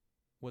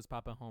What's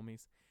poppin',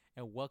 homies?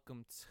 And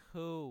welcome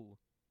to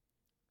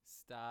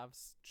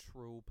Stav's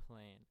True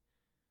Plan,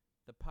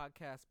 the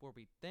podcast where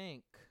we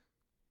think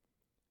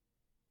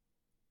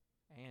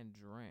and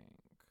drink.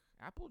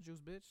 Apple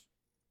juice, bitch.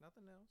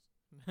 Nothing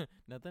else.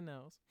 Nothing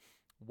else.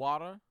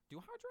 Water. Do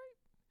you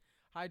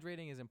hydrate?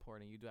 Hydrating is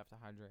important. You do have to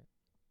hydrate.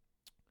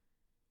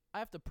 I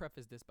have to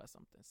preface this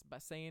by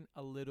saying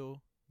a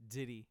little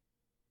ditty,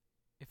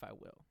 if I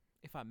will.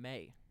 If I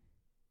may.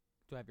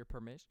 Do I have your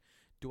permission?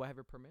 Do I have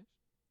your permission?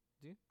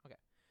 Do you? Okay.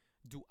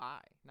 Do I?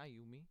 Not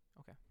you, me.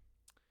 Okay.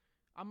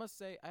 I must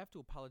say I have to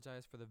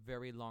apologize for the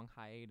very long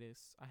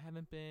hiatus. I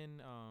haven't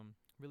been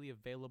really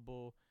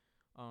available.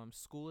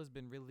 School has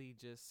been really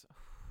just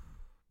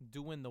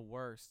doing the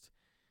worst.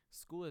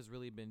 School has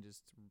really been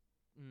just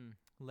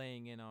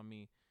laying in on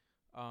me.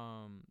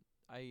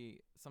 I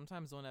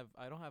sometimes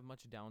I don't have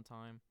much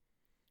downtime.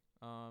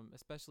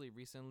 Especially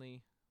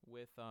recently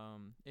with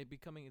it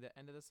becoming the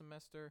end of the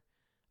semester.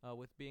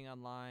 With being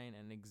online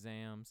and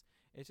exams,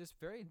 it's just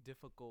very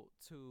difficult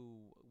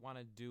to want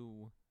to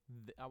do.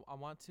 I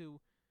want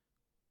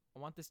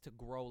this to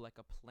grow like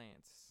a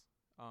plant.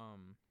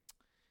 Um,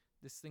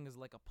 this thing is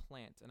like a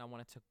plant, and I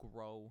want it to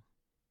grow.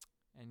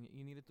 And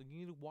you need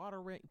to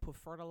water it, put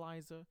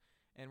fertilizer.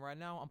 And right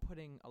now, I'm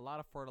putting a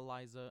lot of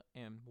fertilizer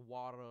and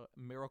water.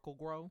 Miracle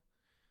Grow,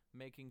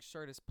 making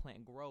sure this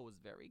plant grows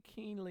very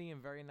keenly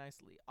and very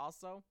nicely.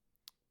 Also,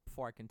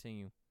 before I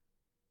continue,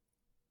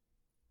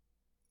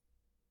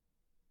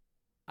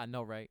 I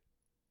know, right?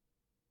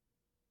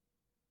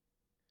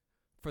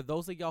 For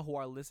those of y'all who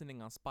are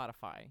listening on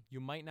Spotify, you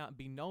might not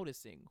be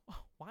noticing,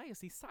 why is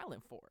he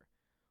silent for?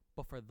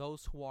 But for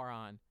those who are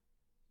on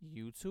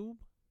YouTube,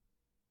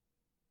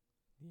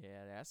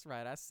 yeah, that's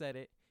right, I said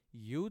it.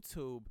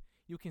 YouTube,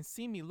 you can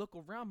see me look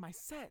around my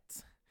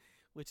set,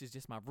 which is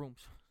just my room.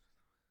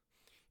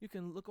 You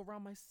can look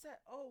around my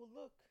set. Oh,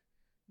 look,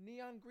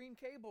 neon green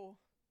cable.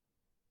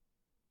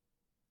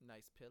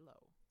 Nice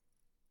pillow.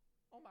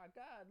 Oh my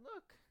God,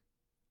 look,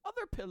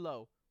 other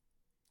pillow.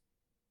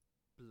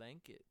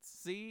 Blankets.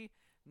 See,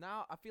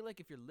 now I feel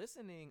like if you're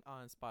listening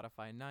on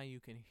Spotify, now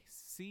you can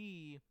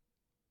see,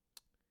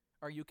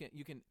 or you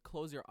can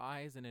close your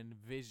eyes and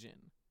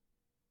envision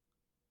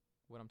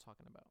what I'm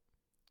talking about.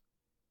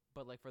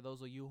 But like for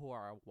those of you who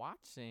are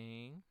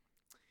watching,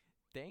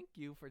 thank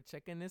you for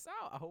checking this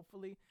out.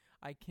 Hopefully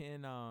I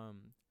can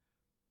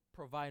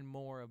provide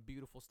more of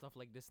beautiful stuff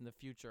like this in the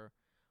future.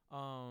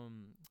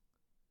 Um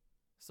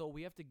so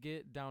we have to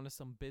get down to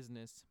some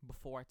business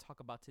before I talk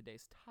about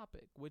today's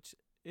topic, which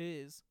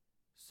is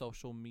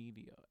social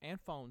media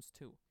and phones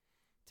too.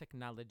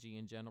 Technology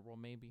in general,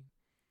 maybe.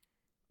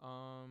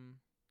 Um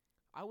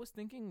I was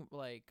thinking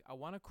like I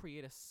want to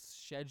create a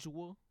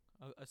schedule,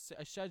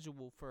 a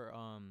schedule for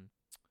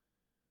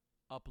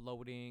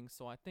uploading.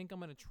 So I think I'm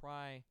gonna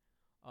try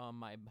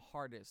my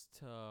hardest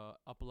to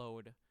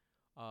upload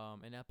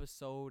an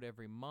episode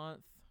every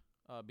month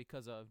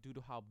because of due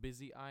to how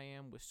busy I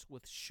am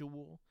with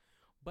shul.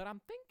 But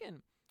I'm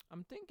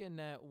thinking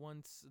that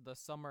once the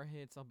summer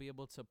hits, I'll be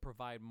able to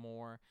provide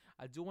more.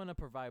 I do want to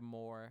provide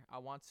more. I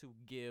want to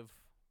give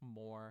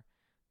more.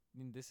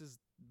 This is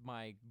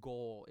my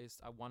goal, is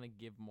I want to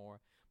give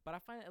more, but I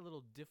find it a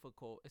little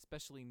difficult,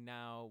 especially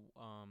now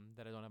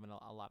that I don't have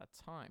a lot of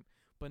time.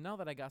 But now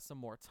that I got some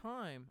more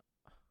time,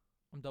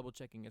 I'm double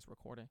checking it's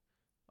recording.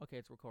 Okay,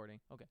 it's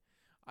recording. Okay,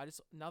 I just,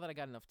 now that I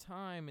got enough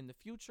time in the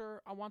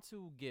future, I want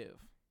to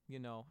give,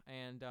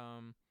 and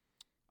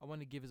I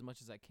want to give as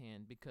much as I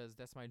can because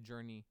that's my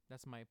journey.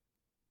 That's my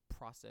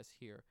process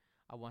here.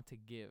 I want to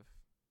give.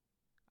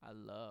 I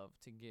love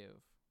to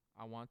give.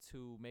 I want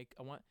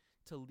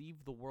to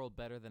leave the world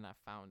better than I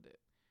found it.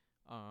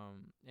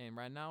 And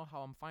right now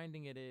how I'm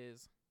finding it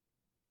is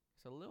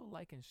it's a little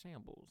like in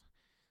shambles.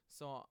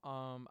 So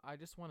I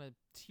just want to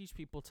teach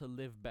people to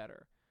live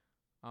better.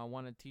 I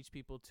want to teach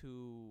people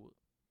to,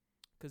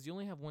 cuz you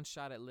only have one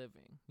shot at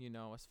living,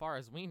 as far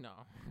as we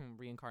know.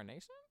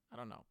 Reincarnation? I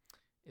don't know.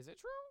 Is it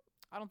true?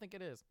 I don't think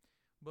it is.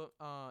 But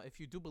if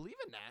you do believe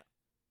in that,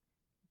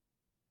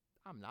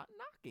 I'm not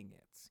knocking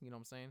it. You know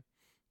what I'm saying?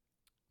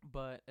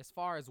 But as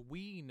far as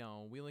we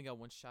know, we only got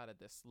one shot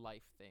at this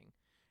life thing.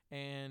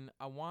 And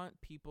I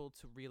want people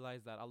to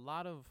realize that a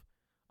lot of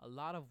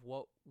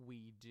what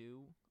we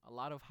do, a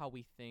lot of how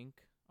we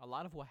think, a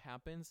lot of what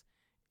happens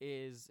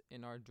is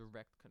in our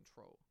direct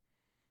control.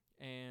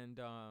 And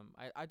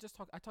I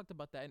talked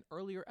about that in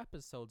earlier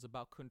episodes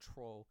about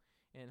control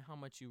and how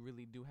much you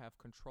really do have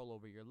control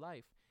over your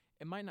life.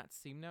 It might not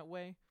seem that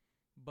way,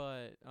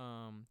 but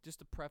just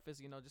to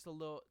preface, just a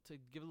little, to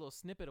give a little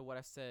snippet of what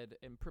I said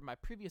in my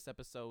previous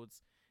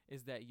episodes,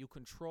 is that you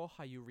control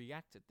how you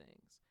react to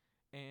things.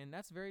 And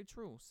that's very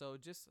true. So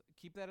just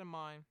keep that in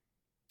mind.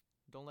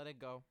 Don't let it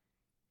go.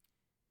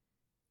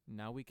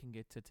 Now we can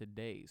get to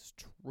today's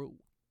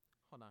truth.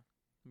 Hold on.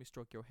 Let me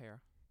stroke your hair.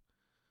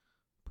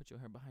 Put your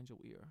hair behind your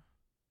ear.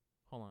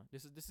 Hold on.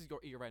 This is your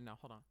ear right now.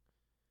 Hold on.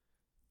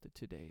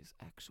 Today's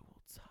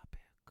actual topic,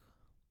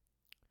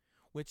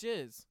 which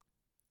is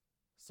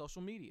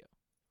social media.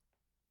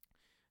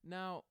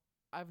 Now,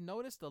 I've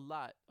noticed a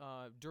lot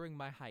during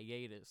my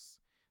hiatus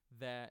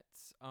that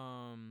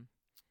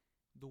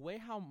the way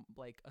how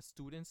like a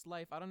student's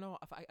life, I don't know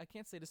if I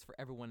can't say this for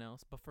everyone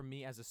else, but for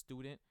me as a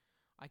student,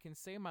 I can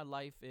say my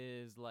life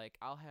is like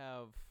I'll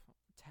have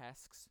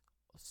tasks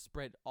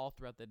spread all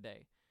throughout the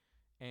day,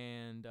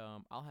 and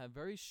I'll have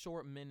very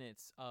short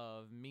minutes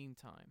of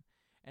meantime,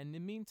 and the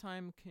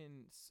meantime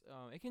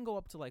it can go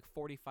up to like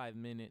 45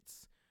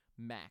 minutes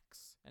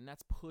max, and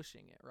that's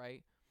pushing it,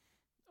 right?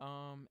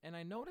 And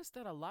I noticed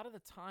that a lot of the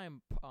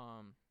time,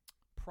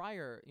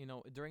 prior,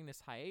 during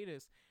this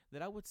hiatus,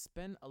 that I would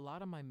spend a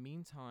lot of my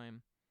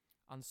meantime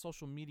on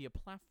social media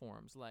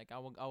platforms. Like I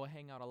would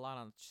hang out a lot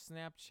on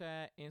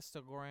Snapchat,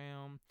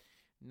 Instagram,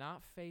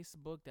 not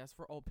Facebook. That's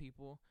for old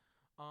people.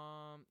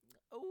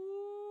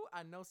 Ooh,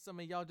 I know some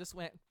of y'all just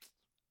went.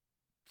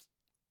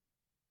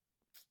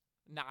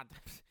 Nah,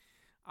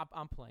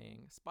 I'm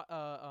playing.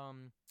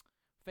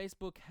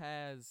 Facebook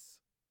has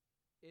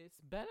its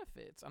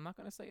benefits. I'm not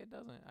gonna say it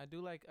doesn't. I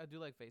do like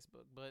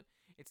Facebook, but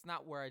it's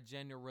not where I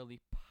generally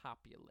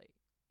populate.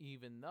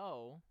 Even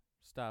though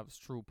Stav's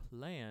true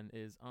plan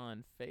is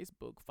on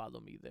Facebook, follow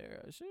me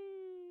there.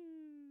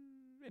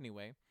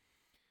 Anyway,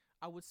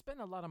 I would spend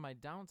a lot of my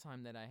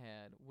downtime that I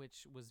had,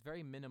 which was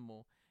very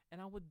minimal,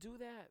 and I would do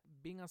that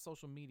being on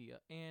social media.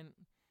 And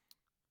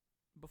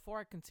before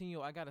I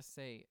continue, I gotta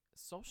say,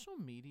 social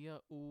media,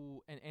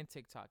 ooh, and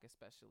TikTok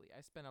especially.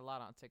 I spend a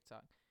lot on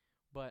TikTok,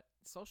 but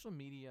social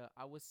media,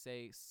 I would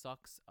say,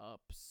 sucks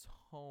up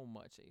so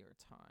much of your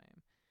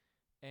time,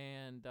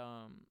 and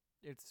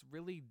it's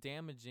really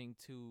damaging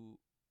to.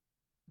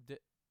 Di-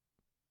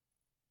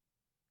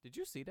 Did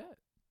you see that?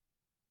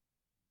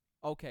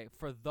 Okay,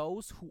 for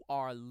those who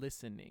are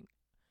listening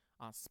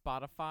on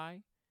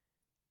Spotify,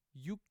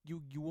 you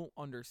won't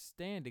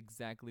understand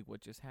exactly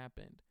what just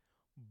happened,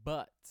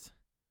 but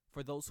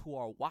for those who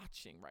are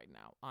watching right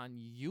now on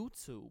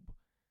YouTube,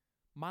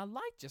 my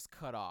light just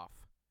cut off.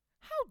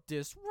 How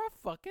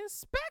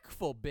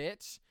disrespectful,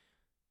 bitch.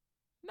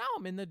 Now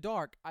I'm in the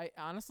dark. I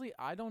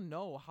don't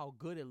know how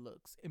good it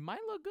looks. It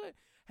might look good.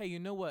 Hey, you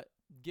know what?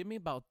 Give me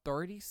about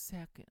 30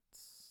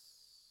 seconds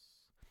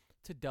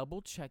to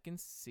double check and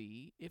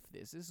see if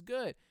this is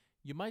good.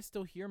 You might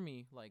still hear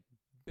me like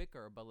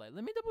bicker, but like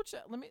let me double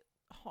check. Let me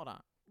hold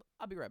on.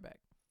 I'll be right back.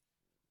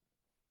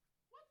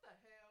 What the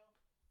hell?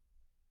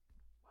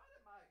 Why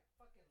did my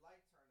fucking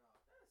light turn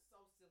off? That is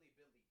so silly,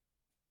 Billy.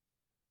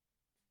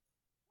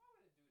 Why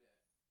would it do that?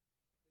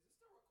 Is it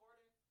still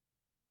recording?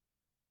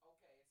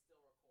 Okay, it's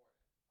still recording.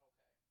 Okay.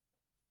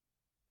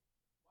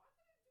 Why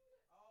did it do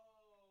that?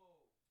 Oh,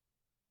 is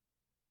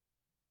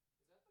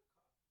that the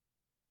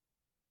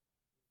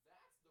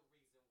that's the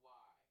reason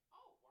why.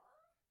 Oh,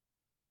 word?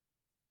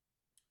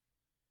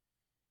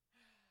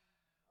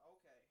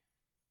 Okay.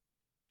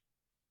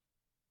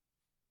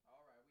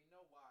 All right, we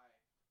know why.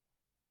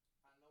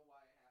 I know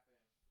why it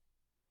happened.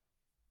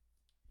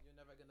 You're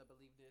never gonna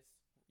believe this.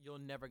 You're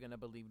never gonna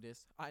believe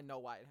this. I know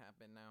why it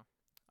happened now.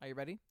 Are you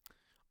ready?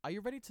 Are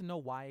you ready to know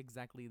why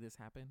exactly this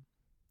happened?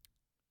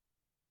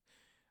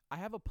 I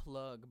have a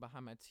plug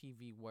behind my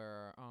TV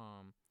where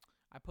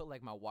I put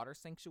like my water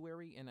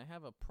sanctuary, and I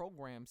have a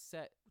program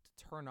set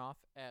to turn off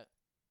at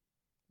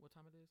what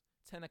time it is?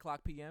 10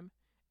 o'clock p.m.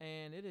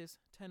 and it is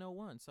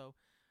 10:01. So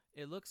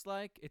it looks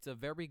like it's a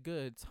very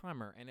good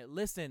timer, and it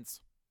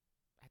listens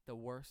at the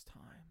worst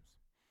times.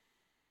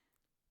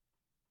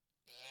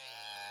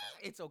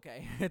 It's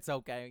okay. It's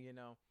okay.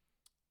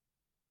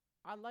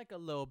 I like a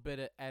little bit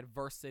of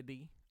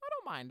adversity. I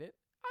don't mind it.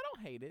 I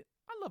don't hate it.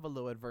 I love a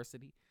little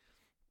adversity.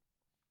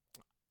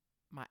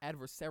 My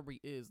adversary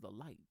is the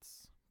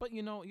lights. But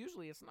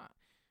usually it's not.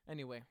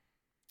 Anyway,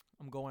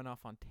 I'm going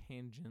off on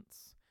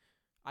tangents.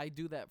 I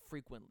do that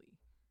frequently.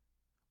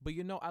 But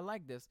I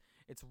like this.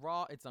 It's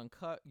raw, it's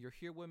uncut. You're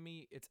here with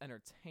me. It's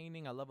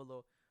entertaining. I love a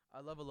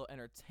little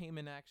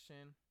entertainment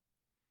action.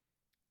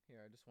 Here,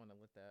 I just want to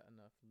let that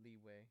enough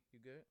leeway. You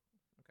good?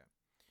 Okay.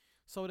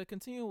 So to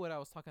continue what I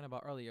was talking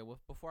about earlier,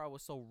 before I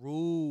was so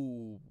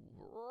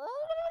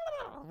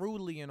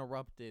rudely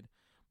interrupted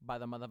by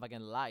the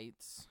motherfucking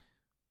lights.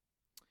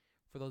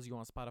 For those of you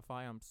on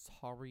Spotify, I'm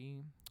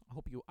sorry.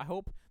 I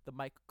hope the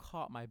mic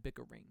caught my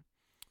bickering.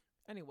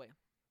 Anyway,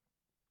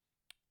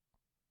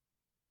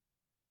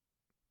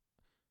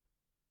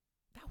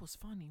 that was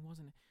funny,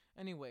 wasn't it?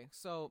 Anyway,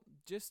 so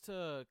just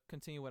to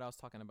continue what I was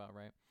talking about,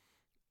 right?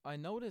 I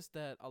noticed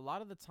that a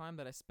lot of the time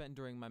that I spent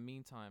during my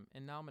meantime,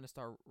 and now I'm going to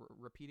start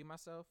repeating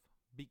myself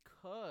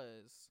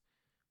because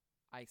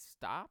I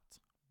stopped,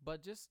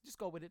 but just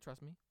go with it,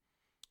 trust me.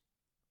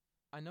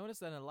 I noticed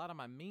that a lot of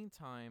my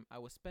meantime I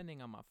was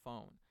spending on my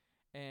phone.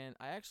 And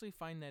I actually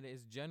find that it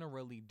is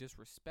generally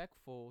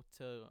disrespectful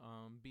to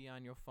be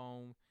on your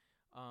phone.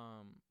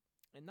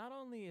 And not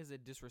only is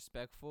it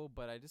disrespectful,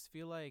 but I just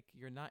feel like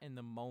you're not in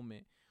the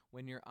moment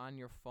when you're on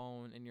your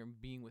phone and you're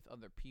being with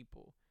other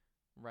people,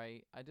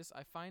 right? I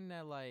find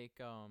that like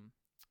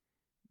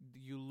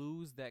you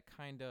lose that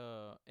kind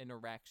of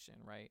interaction,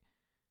 right?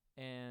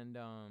 And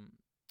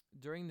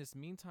during this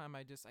meantime,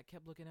 I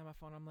kept looking at my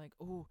phone. I'm like,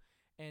 ooh,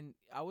 And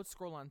I would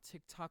scroll on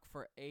TikTok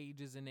for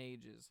ages and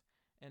ages,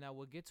 and I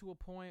would get to a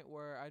point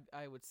where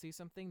I would see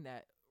something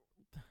that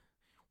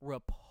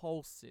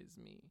repulses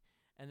me,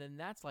 and then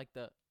that's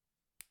the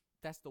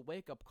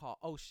wake up call.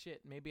 Oh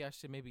shit, maybe I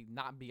should maybe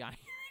not be on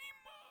here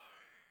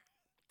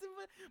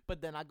anymore.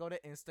 But then I go to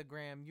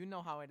Instagram. You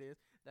know how it is.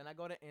 Then I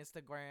go to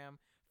Instagram,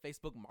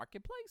 Facebook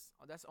Marketplace.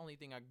 Oh, that's the only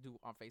thing I do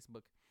on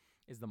Facebook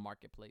is the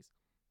Marketplace.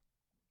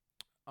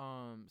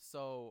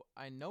 So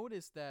I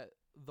noticed that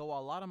though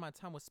a lot of my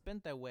time was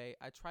spent that way,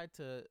 I tried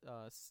to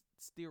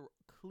steer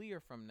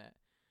clear from that.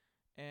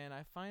 And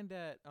I find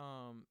that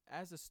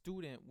as a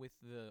student, with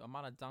the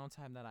amount of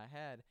downtime that I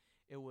had,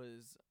 it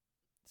was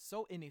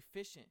so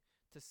inefficient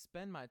to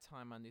spend my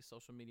time on these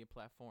social media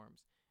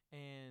platforms.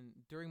 And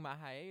during my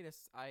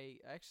hiatus, I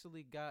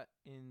actually got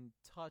in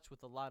touch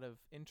with a lot of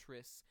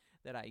interests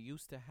that I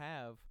used to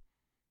have.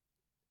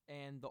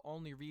 And the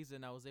only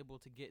reason I was able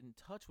to get in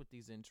touch with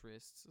these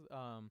interests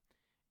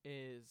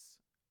is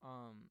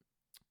um,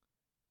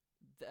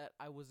 that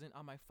I wasn't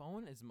on my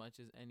phone as much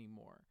as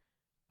anymore.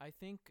 I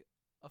think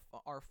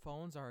our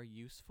phones are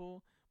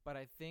useful, but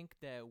I think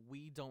that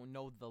we don't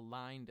know the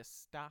line to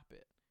stop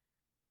it.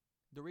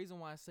 The reason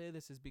why I say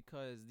this is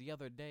because the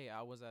other day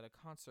I was at a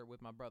concert with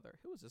my brother.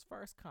 It was his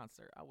first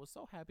concert. I was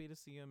so happy to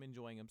see him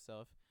enjoying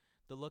himself.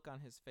 The look on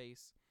his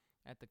face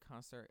at the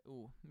concert,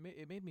 ooh,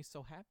 it made me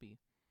so happy.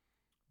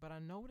 But I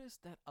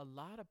noticed that a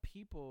lot of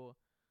people,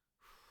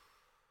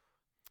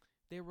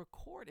 they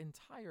record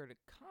entire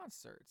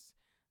concerts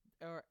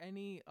or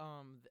any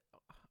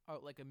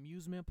like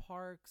amusement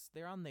parks.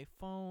 They're on their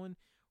phone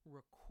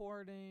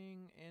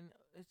recording, and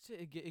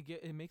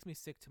it makes me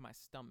sick to my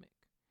stomach,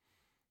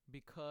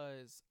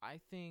 because I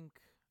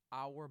think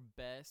our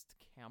best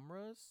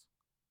cameras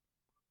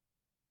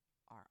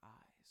are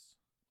eyes,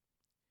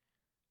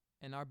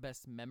 and our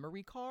best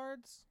memory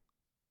cards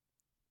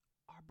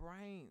are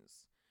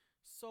brains.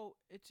 So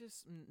it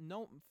just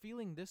no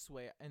feeling this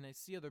way, and I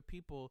see other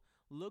people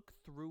look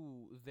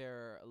through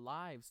their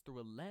lives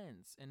through a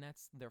lens, and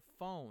that's their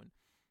phone.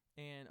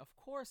 And of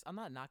course, I'm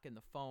not knocking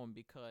the phone,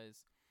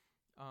 because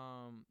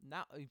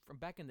now from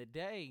back in the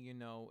day,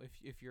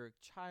 if you're a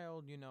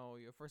child,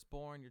 your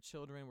firstborn, your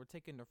children were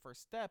taking their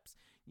first steps,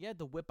 you had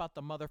to whip out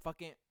the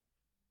motherfucking.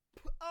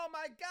 Oh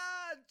my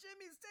God,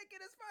 Jimmy's taking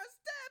his first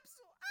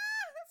steps.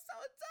 That's so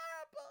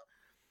terrible.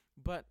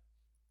 But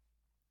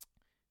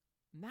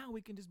now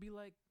we can just be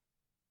like,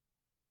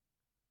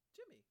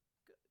 Jimmy,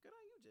 good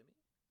on you, Jimmy.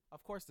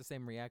 Of course, the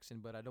same reaction,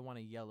 but I don't want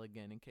to yell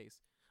again in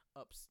case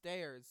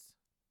upstairs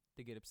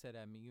they get upset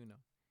at me,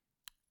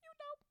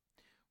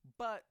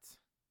 But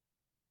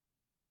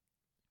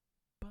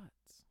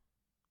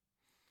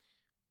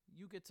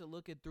you get to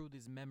look it through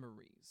these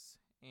memories,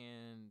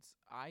 and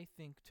I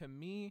think, to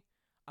me,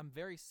 I'm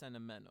very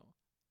sentimental.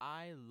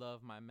 I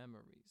love my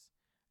memories,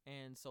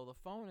 and so the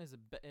phone it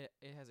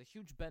has a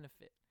huge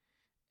benefit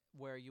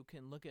where you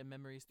can look at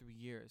memories through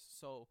years.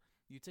 So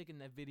you taking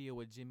that video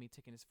with Jimmy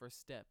taking his first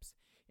steps,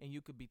 and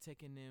you could be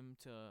taking him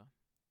to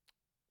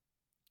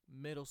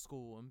middle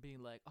school and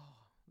being like,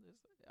 oh,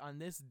 on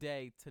this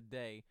day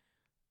today,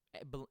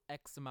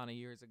 X amount of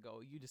years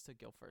ago, you just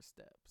took your first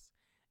steps.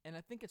 And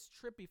I think it's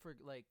trippy for,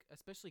 like,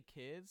 especially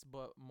kids,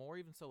 but more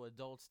even so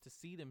adults, to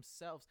see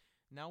themselves.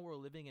 Now we're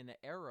living in an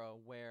era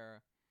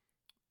where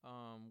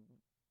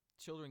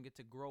children get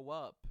to grow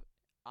up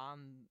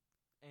on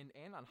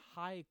and on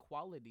high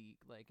quality,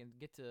 like, and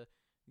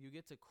you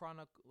get to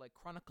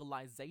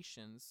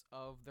chronicalizations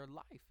of their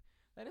life.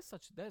 That is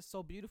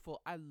so beautiful.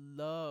 I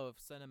love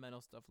sentimental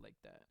stuff like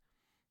that.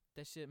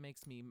 That shit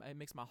makes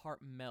my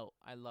heart melt.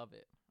 I love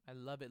it. I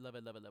love it, love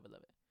it, love it, love it,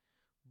 love it.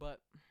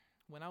 But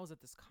when I was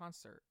at this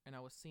concert and I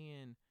was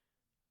seeing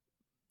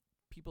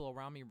people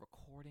around me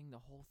recording the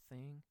whole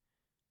thing,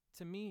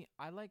 to me,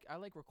 I like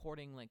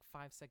recording like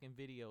 5-second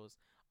videos.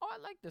 Oh, I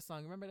like this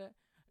song. Remember that?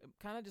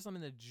 Kind of just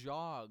something to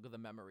jog the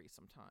memory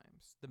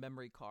sometimes, the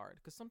memory card.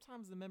 Because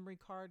sometimes the memory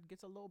card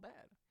gets a little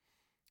bad.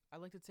 I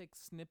like to take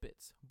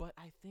snippets, but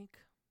I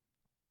think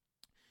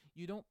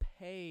you don't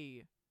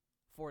pay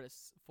for a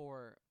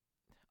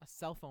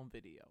cell phone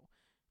video.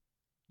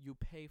 You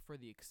pay for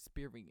the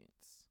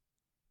experience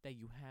that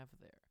you have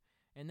there.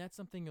 And that's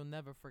something you'll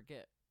never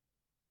forget.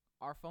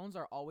 Our phones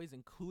are always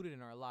included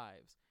in our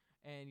lives.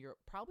 And you're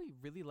probably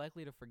really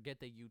likely to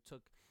forget that you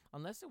took,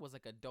 unless it was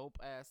like a dope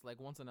ass,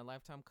 like once in a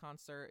lifetime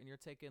concert, and you're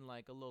taking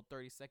like a little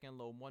 30-second,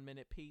 little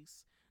 1-minute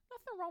piece.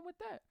 Nothing wrong with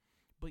that.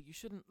 But you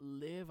shouldn't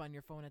live on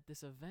your phone at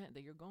this event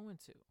that you're going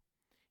to.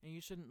 And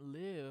you shouldn't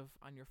live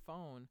on your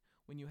phone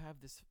when you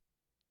have this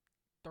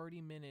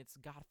 30 minutes,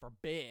 God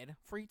forbid,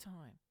 free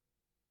time.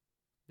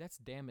 That's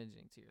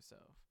damaging to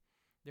yourself.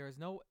 There's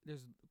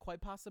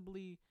quite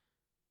possibly,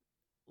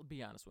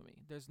 be honest with me,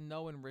 there's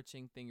no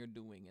enriching thing you're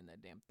doing in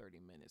that damn 30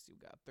 minutes you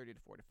got, 30 to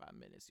 45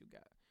 minutes you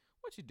got.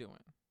 What you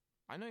doing?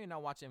 I know you're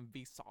not watching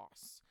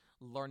Vsauce,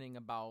 learning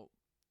about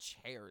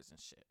chairs and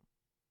shit.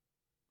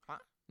 Huh?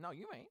 No,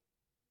 you ain't.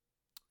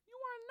 You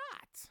are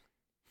not.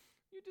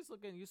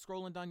 You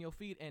scrolling down your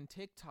feed, and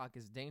TikTok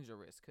is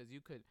dangerous because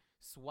you could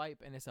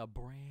swipe and it's a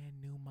brand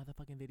new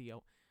motherfucking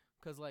video.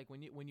 Cause like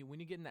when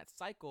you get in that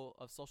cycle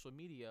of social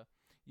media,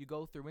 you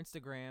go through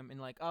Instagram and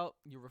like, oh,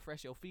 you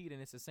refresh your feed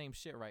and it's the same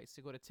shit, right? So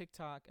you go to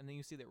TikTok and then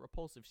you see that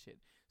repulsive shit.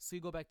 So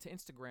you go back to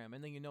Instagram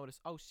and then you notice,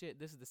 oh shit,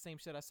 this is the same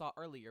shit I saw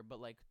earlier, but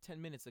like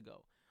 10 minutes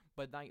ago.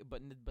 But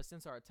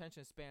since our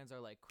attention spans are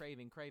like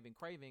craving,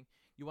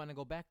 you want to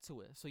go back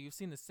to it. So you've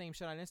seen the same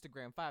shit on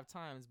Instagram 5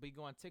 times, but you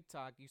go on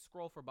TikTok, you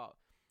scroll for about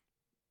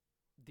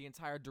the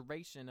entire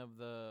duration of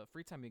the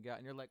free time you got,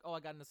 and you're like, oh, I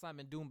got an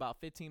assignment due in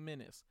about 15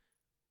 minutes.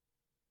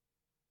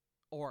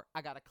 Or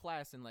I got a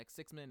class in like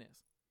 6 minutes.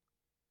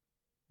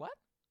 What?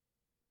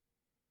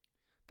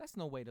 That's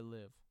no way to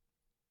live.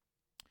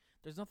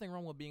 There's nothing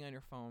wrong with being on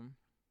your phone.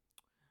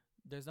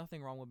 There's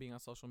nothing wrong with being on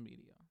social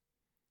media.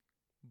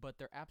 But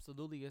there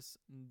absolutely is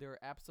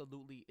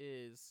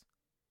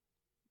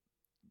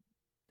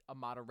a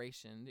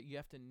moderation. You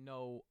have to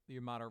know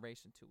your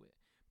moderation to it,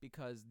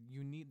 because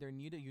you need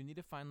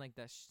to find like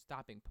that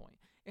stopping point.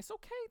 It's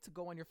okay to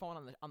go on your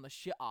phone on the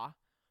shit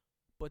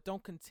but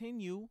don't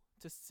continue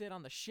to sit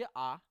on the shit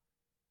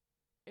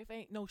if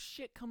ain't no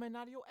shit coming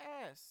out of your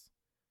ass.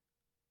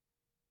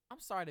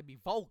 I'm sorry to be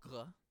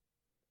vulgar,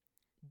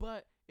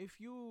 but if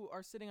you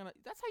are sitting on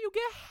that's how you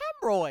get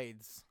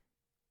hemorrhoids.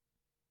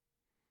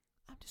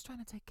 I'm just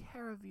trying to take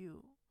care of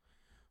you,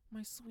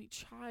 my sweet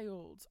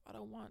child. I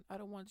don't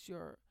want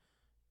your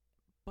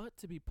butt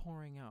to be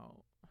pouring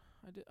out.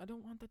 I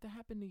don't want that to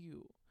happen to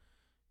you.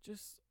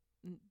 Just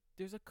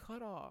there's a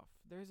cutoff.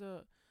 There's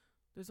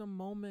a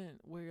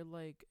moment where you're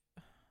like,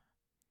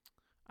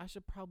 I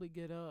should probably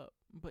get up,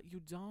 but you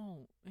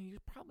don't, and you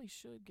probably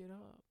should get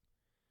up.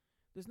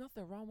 There's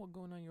nothing wrong with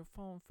going on your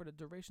phone for the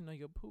duration of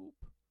your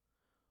poop,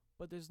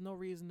 but there's no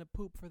reason to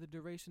poop for the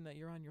duration that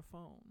you're on your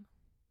phone.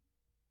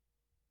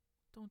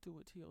 Don't do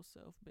it to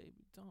yourself,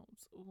 baby. Don't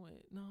do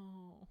it.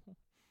 No.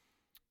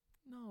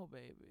 No,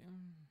 baby.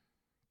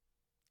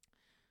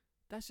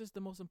 That's just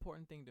the most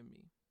important thing to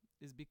me,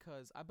 is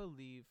because I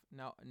believe,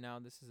 now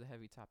this is a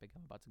heavy topic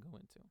I'm about to go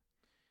into,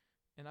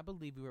 and I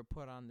believe we were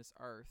put on this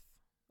earth.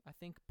 I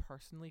think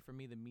personally for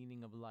me, the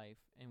meaning of life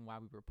and why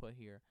we were put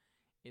here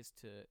is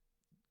to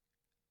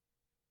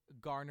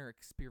garner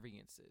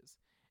experiences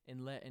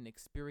and let an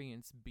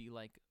experience be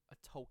like a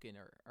token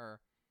or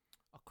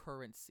a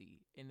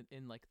currency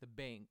in like the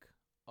bank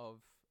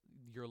of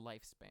your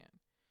lifespan.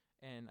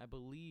 And I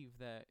believe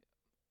that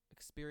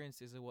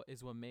experience is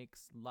what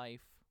makes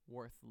life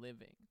worth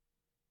living.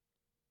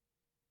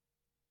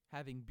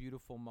 Having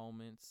beautiful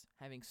moments,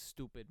 having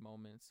stupid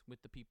moments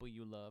with the people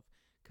you love,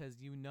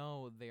 because you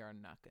know they are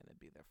not going to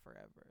be there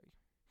forever.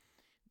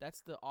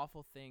 That's the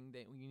awful thing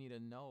that you need to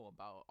know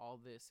about all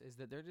this, is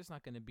that they're just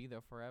not going to be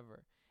there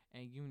forever.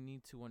 And you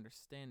need to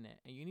understand that.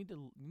 And you need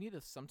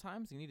to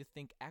sometimes you need to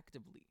think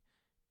actively.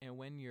 And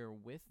when you're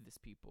with these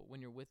people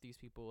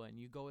and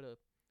you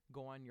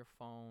go on your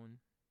phone,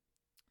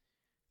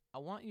 I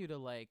want you to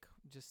like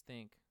just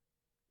think,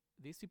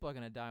 these people are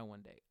going to die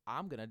one day.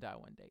 I'm going to die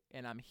one day,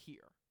 and I'm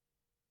here.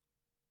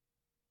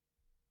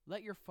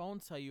 Let your phone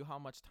tell you how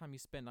much time you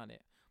spend on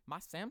it. My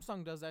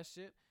Samsung does that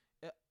shit.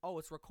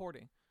 It's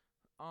recording.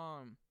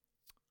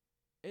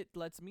 It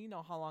lets me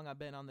know how long I've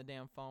been on the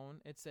damn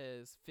phone. It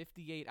says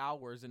 58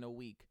 hours in a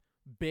week.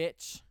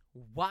 Bitch,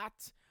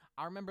 what?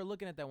 I remember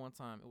looking at that one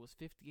time. It was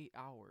 58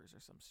 hours or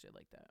some shit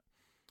like that.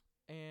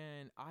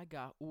 And I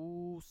got,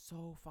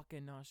 so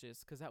fucking nauseous,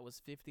 because that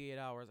was 58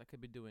 hours. I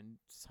could be doing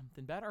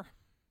something better.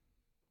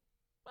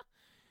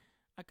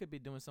 I could be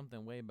doing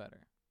something way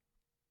better.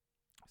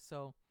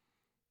 So,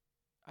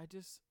 I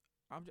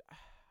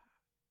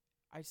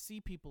see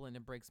people and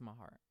it breaks my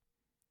heart.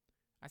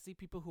 I see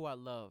people who I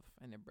love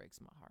and it breaks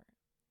my heart.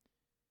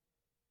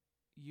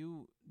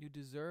 You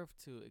deserve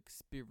to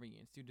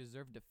experience. You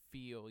deserve to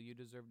feel. You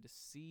deserve to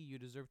see. You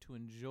deserve to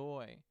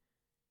enjoy.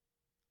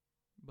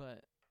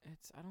 But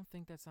I don't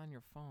think that's on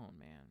your phone,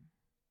 man.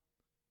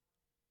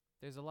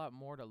 There's a lot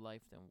more to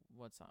life than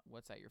what's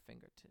at your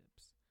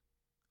fingertips.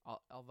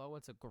 Although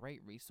it's a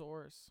great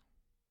resource,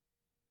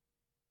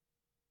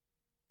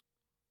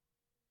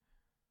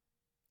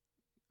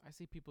 I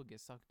see people get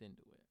sucked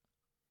into it,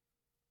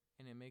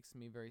 and it makes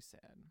me very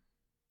sad.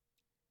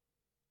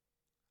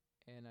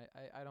 And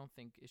I don't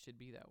think it should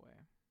be that way.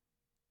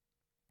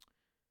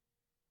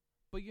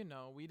 But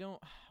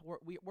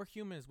we're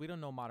humans. We don't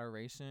know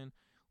moderation.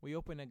 We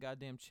open a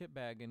goddamn chip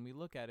bag and we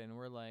look at it and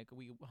we're like,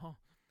 we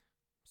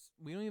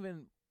don't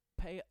even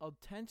pay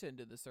attention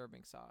to the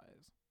serving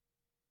size.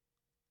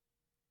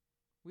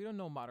 We don't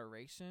know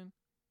moderation.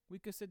 We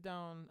could sit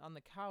down on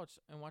the couch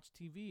and watch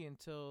TV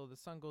until the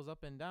sun goes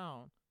up and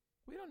down.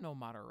 We don't know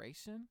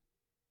moderation.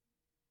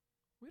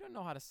 We don't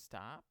know how to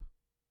stop.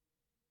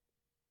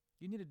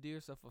 You need to do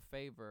yourself a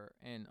favor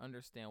and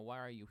understand, why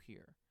are you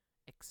here?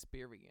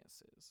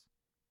 Experiences.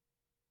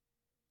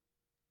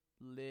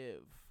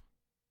 Live.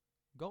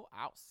 Go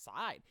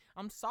outside.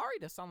 I'm sorry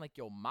to sound like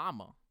your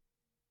mama.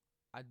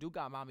 I do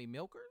got mommy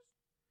milkers,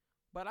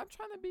 but I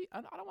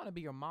don't want to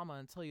be your mama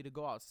and tell you to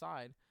go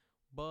outside.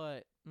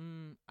 But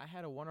I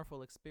had a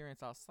wonderful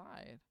experience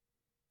outside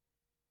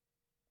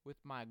with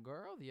my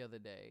girl the other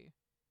day.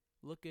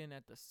 looking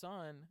at the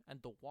sun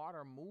and the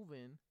water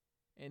moving,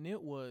 and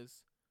it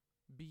was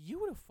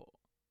beautiful.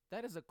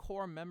 That is a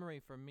core memory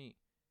for me.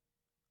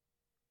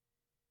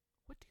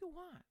 What do you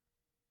want?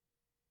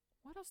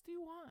 What else do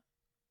you want?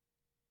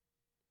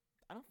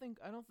 I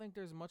don't think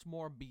there's much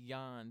more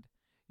beyond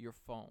your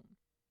phone.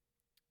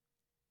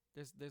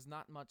 There's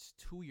not much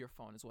to your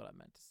phone is what I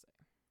meant to say.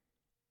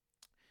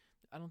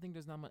 I don't think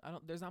there's not much.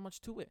 There's not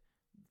much to it.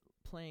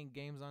 Playing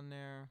games on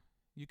there,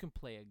 you can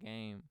play a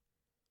game,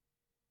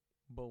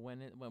 but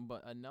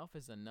but enough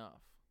is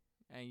enough,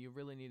 and you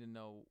really need to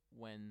know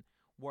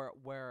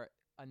where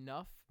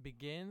enough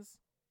begins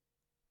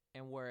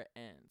and where it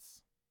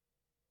ends.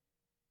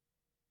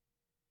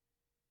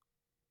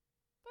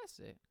 That's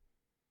it.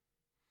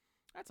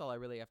 That's all I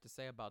really have to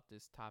say about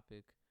this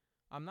topic.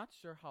 I'm not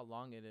sure how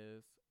long it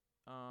is.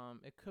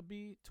 It could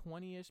be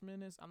 20-ish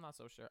minutes. I'm not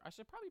so sure. I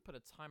should probably put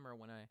a timer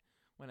when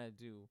I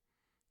do.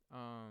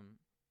 Um,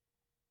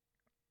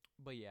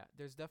 but yeah,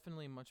 there's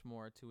definitely much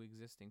more to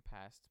existing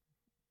past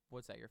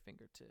what's at your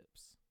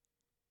fingertips.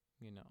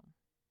 You know,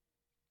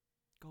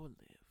 go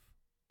live,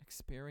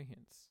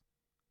 experience.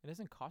 It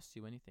doesn't cost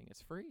you anything.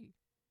 It's free.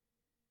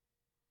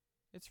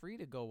 It's free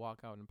to go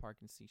walk out in the park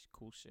and see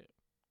cool shit.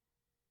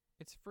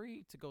 It's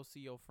free to go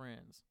see your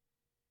friends.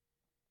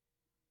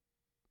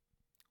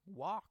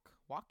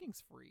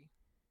 Walking's free.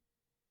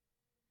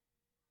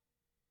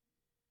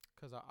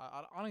 Cause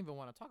I don't even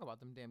want to talk about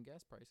them damn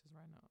gas prices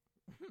right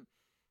now.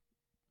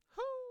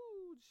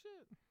 Oh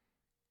shit!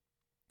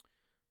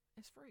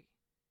 It's free.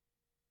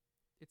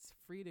 It's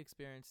free to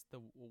experience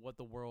what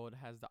the world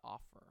has to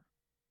offer.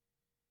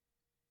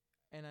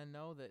 And I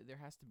know that there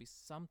has to be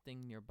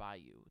something nearby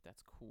you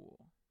that's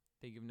cool.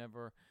 That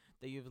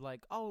you've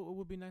like, oh, it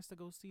would be nice to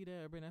go see that.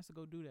 It would be nice to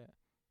go do that.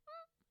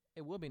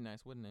 It would be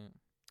nice, wouldn't it?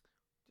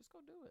 Just go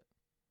do it.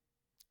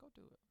 Go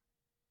do it.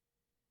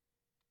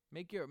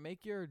 Make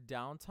your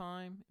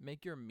downtime,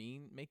 make your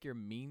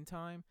mean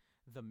time,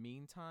 the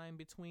mean time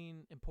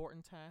between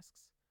important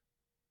tasks.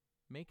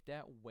 Make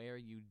that where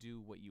you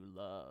do what you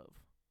love.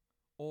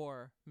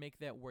 Or make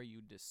that where you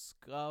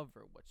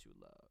discover what you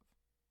love.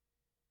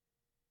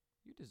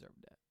 You deserve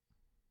that.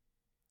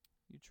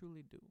 You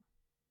truly do.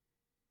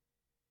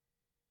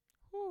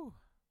 Whew.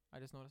 I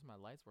just noticed my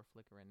lights were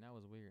flickering. That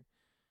was weird.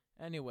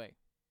 Anyway,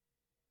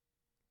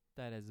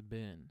 that has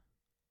been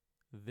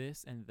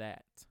this and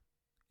that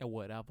and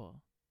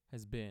whatever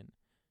has been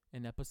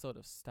an episode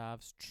of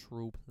Stav's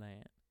True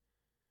Plan.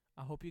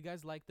 I hope you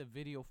guys like the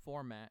video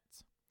format.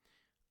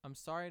 I'm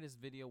sorry this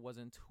video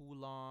wasn't too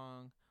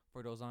long.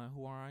 For those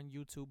who are on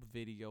YouTube,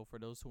 video. For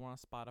those who are on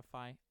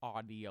Spotify,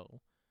 audio.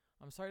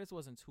 I'm sorry this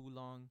wasn't too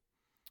long.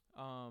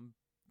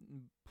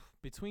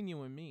 Between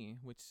you and me,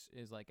 which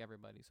is like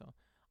everybody, so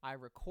I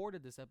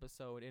recorded this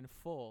episode in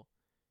full,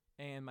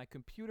 and my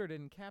computer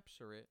didn't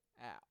capture it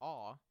at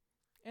all,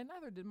 and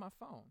neither did my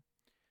phone.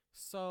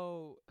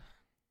 So,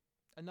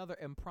 another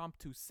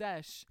impromptu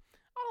sesh.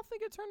 I don't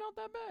think it turned out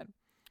that bad.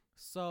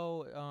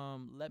 So,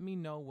 let me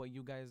know what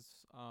you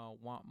guys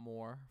want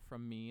more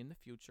from me in the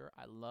future.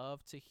 I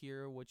love to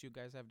hear what you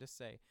guys have to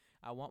say.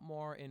 I want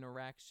more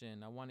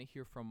interaction. I want to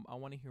hear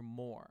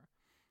more.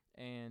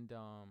 And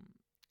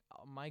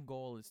my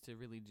goal is to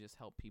really just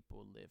help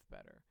people live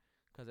better,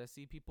 because I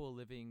see people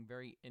living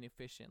very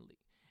inefficiently.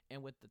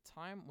 And with the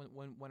time,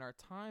 when our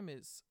time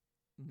is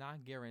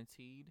not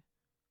guaranteed,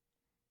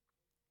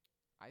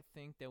 I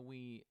think that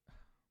we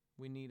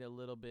need a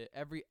little bit.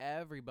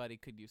 Everybody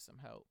could use some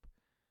help.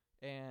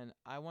 And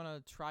I want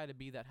to try to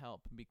be that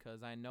help,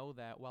 because I know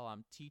that while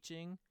I'm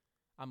teaching,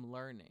 I'm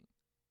learning.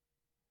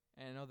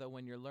 And I know that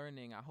when you're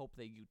learning, I hope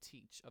that you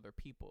teach other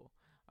people.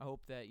 I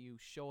hope that you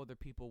show other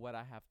people what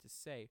I have to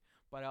say.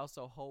 But I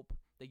also hope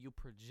that you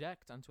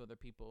project onto other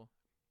people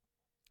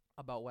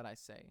about what I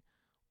say,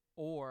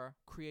 or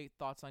create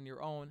thoughts on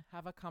your own.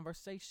 Have a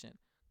conversation.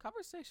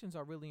 Conversations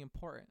are really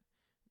important.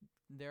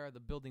 They're the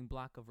building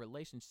block of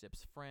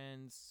relationships,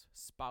 friends,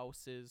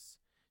 spouses,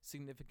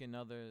 significant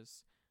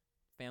others,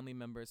 family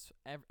members,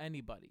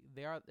 anybody.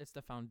 It's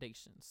the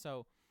foundation.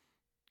 So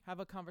have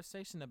a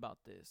conversation about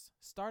this.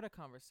 Start a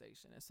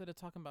conversation. Instead of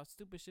talking about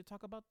stupid shit,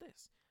 talk about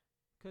this.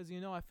 Because,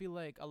 I feel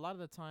like a lot of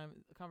the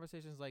time,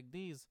 conversations like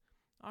these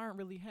aren't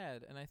really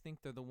had, and I think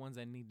they're the ones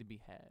that need to be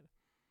had.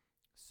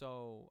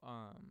 So,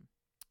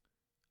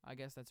 I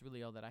guess that's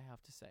really all that I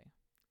have to say.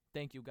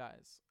 Thank you,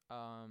 guys.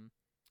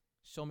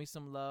 Show me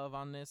some love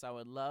on this. I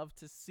would love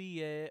to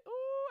see it.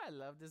 Ooh, I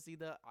love to see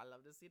the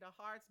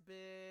hearts,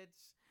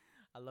 bitch.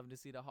 I love to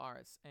see the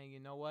hearts. And you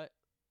know what?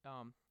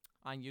 On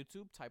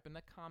YouTube, type in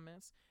the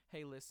comments.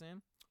 Hey,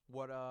 listen,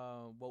 what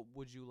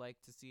would you like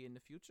to see in the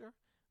future?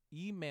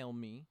 Email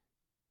me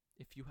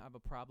if you have a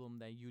problem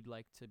that you'd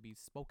like to be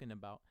spoken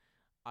about.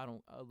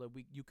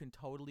 You can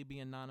totally be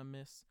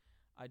anonymous.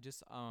 I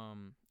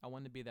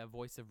want to be that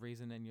voice of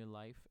reason in your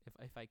life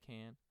if I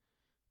can.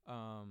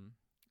 On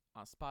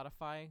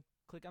Spotify,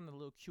 click on the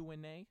little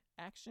Q&A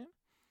action.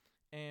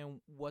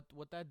 And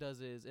what that does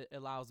is it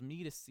allows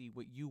me to see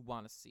what you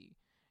want to see.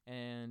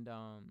 And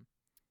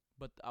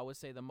but I would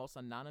say the most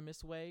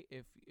anonymous way,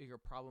 if your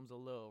problem's a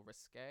little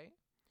risque,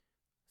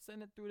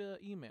 send it through the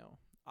email.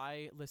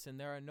 I listen.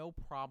 There are no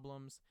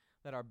problems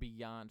that are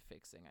beyond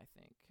fixing. I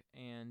think,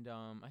 and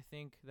I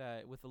think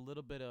that with a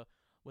little bit of love,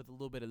 with a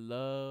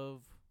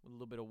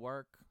little bit of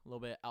work, a little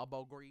bit of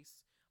elbow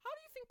grease. How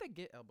do you think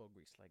they get elbow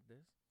grease like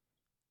this?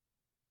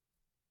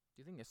 Do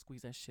you think they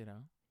squeeze that shit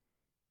out?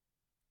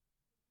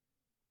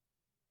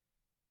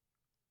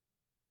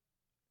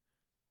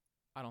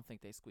 I don't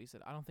think they squeeze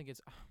it. I don't think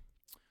it's.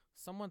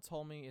 Someone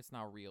told me it's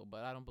not real,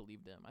 but I don't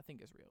believe them. I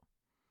think it's real.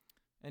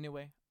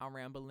 Anyway, I'm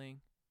rambling.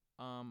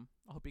 I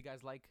hope you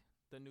guys like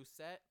the new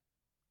set,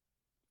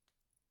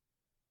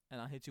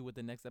 and I'll hit you with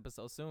the next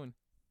episode soon.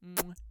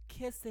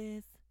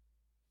 Kisses.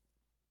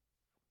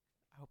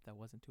 I hope that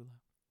wasn't too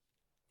loud.